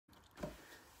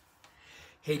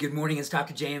Hey, good morning. It's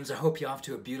Dr. James. I hope you're off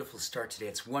to a beautiful start today.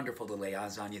 It's wonderful to lay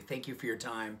eyes on you. Thank you for your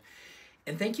time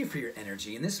and thank you for your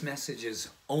energy. And this message is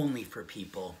only for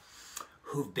people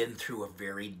who've been through a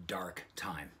very dark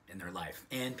time in their life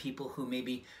and people who may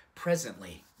be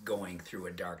presently going through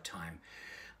a dark time.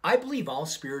 I believe all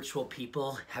spiritual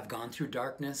people have gone through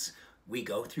darkness. We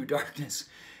go through darkness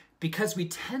because we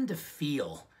tend to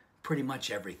feel pretty much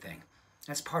everything.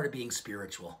 That's part of being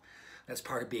spiritual. That's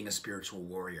part of being a spiritual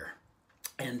warrior.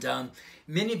 And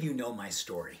many of you know my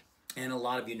story, and a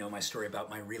lot of you know my story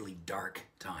about my really dark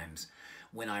times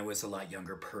when I was a lot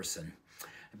younger person.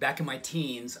 Back in my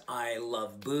teens, I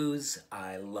loved booze,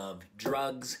 I loved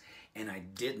drugs, and I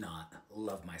did not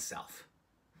love myself,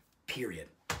 period.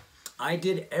 I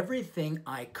did everything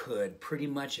I could pretty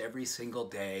much every single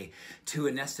day to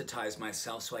anesthetize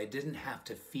myself so I didn't have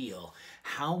to feel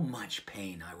how much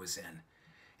pain I was in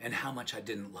and how much I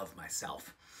didn't love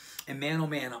myself. And man, oh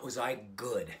man, was I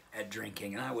good at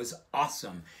drinking, and I was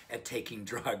awesome at taking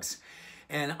drugs.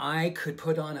 And I could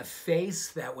put on a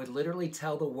face that would literally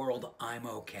tell the world, I'm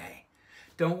okay.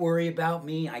 Don't worry about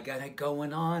me. I got it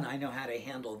going on. I know how to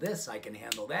handle this. I can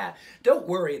handle that. Don't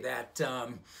worry that...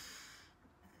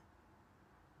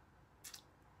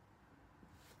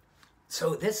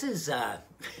 So this is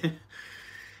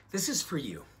this is for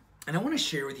you. And I want to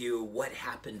share with you what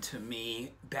happened to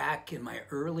me back in my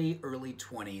early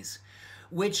 20s,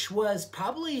 which was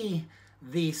probably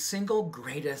the single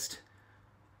greatest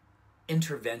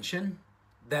intervention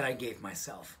that I gave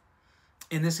myself.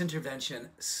 And this intervention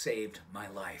saved my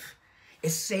life. It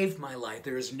saved my life.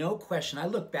 There is no question. I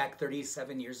look back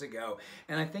 37 years ago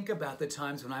and I think about the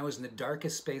times when I was in the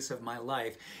darkest space of my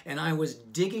life and I was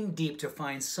digging deep to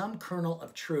find some kernel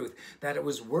of truth that it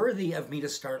was worthy of me to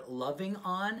start loving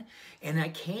on. And I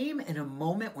came in a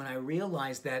moment when I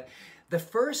realized that the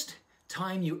first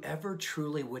time you ever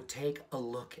truly would take a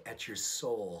look at your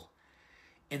soul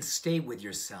and stay with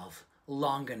yourself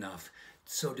long enough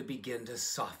so to begin to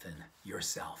soften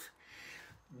yourself.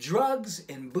 Drugs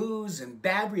and booze and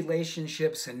bad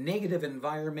relationships and negative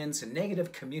environments and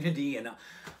negative community and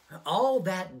all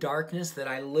that darkness that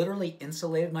I literally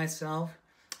insulated myself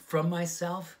from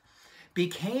myself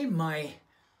became my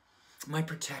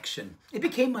protection. It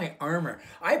became my armor.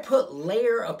 I put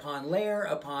layer upon layer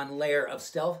upon layer of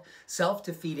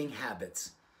self-defeating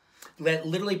habits that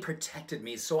literally protected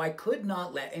me so I could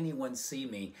not let anyone see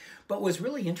me. But what was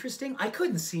really interesting, I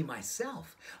couldn't see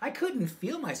myself. I couldn't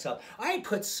feel myself. I had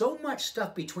put so much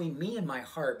stuff between me and my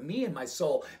heart, me and my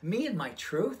soul, me and my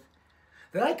truth,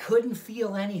 that I couldn't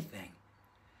feel anything.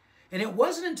 And it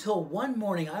wasn't until one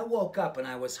morning I woke up and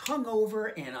I was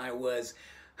hungover and I was,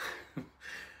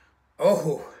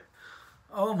 oh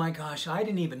my gosh, I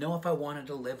didn't even know if I wanted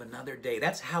to live another day.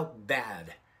 That's how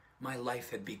bad my life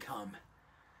had become.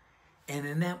 And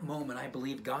in that moment, I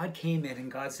believe God came in and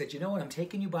God said, you know what, I'm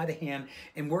taking you by the hand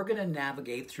and we're going to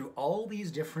navigate through all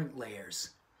these different layers.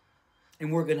 And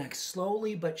we're going to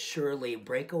slowly but surely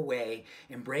break away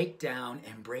and break down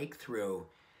and break through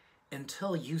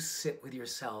until you sit with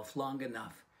yourself long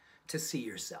enough to see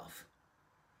yourself.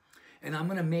 And I'm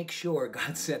going to make sure,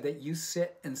 God said, that you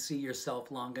sit and see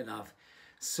yourself long enough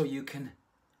so you can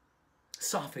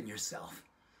soften yourself.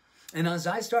 And as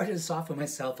I started to soften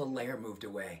myself, a layer moved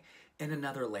away. And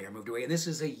another layer moved away. And this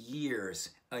is a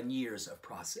years of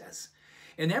process.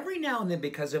 And every now and then,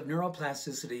 because of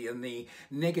neuroplasticity and the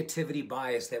negativity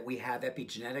bias that we have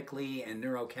epigenetically and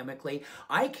neurochemically,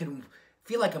 I can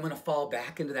feel like I'm going to fall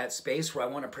back into that space where I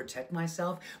want to protect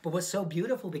myself. But what's so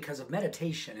beautiful, because of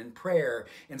meditation and prayer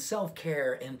and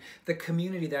self-care and the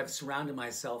community that I've surrounded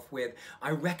myself with,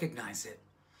 I recognize it.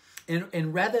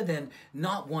 And rather than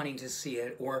not wanting to see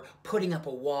it or putting up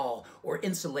a wall or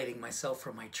insulating myself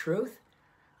from my truth,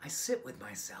 I sit with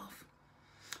myself.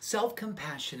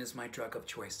 Self-compassion is my drug of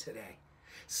choice today.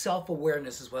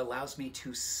 Self-awareness is what allows me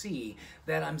to see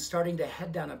that I'm starting to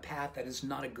head down a path that is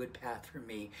not a good path for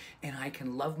me, and I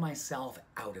can love myself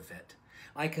out of it.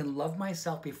 I can love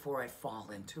myself before I fall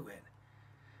into it.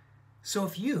 So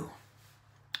if you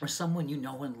or someone you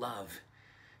know and love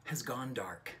has gone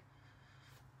dark,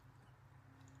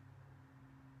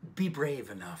 be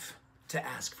brave enough to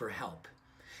ask for help.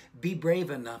 Be brave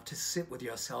enough to sit with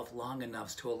yourself long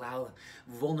enough to allow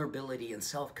vulnerability and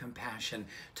self-compassion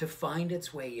to find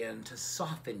its way in, to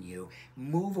soften you,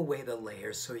 move away the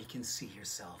layers so you can see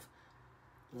yourself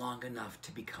long enough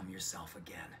to become yourself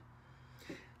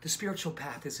again. The spiritual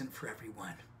path isn't for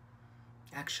everyone.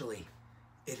 Actually,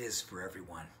 it is for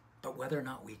everyone. But whether or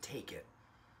not we take it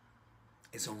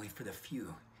is only for the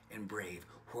few and brave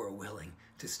who are willing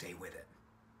to stay with it.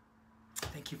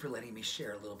 Thank you for letting me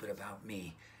share a little bit about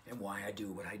me and why I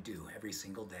do what I do every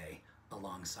single day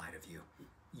alongside of you.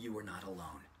 You are not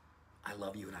alone. I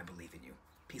love you and I believe in you.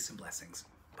 Peace and blessings.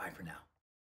 Bye for now.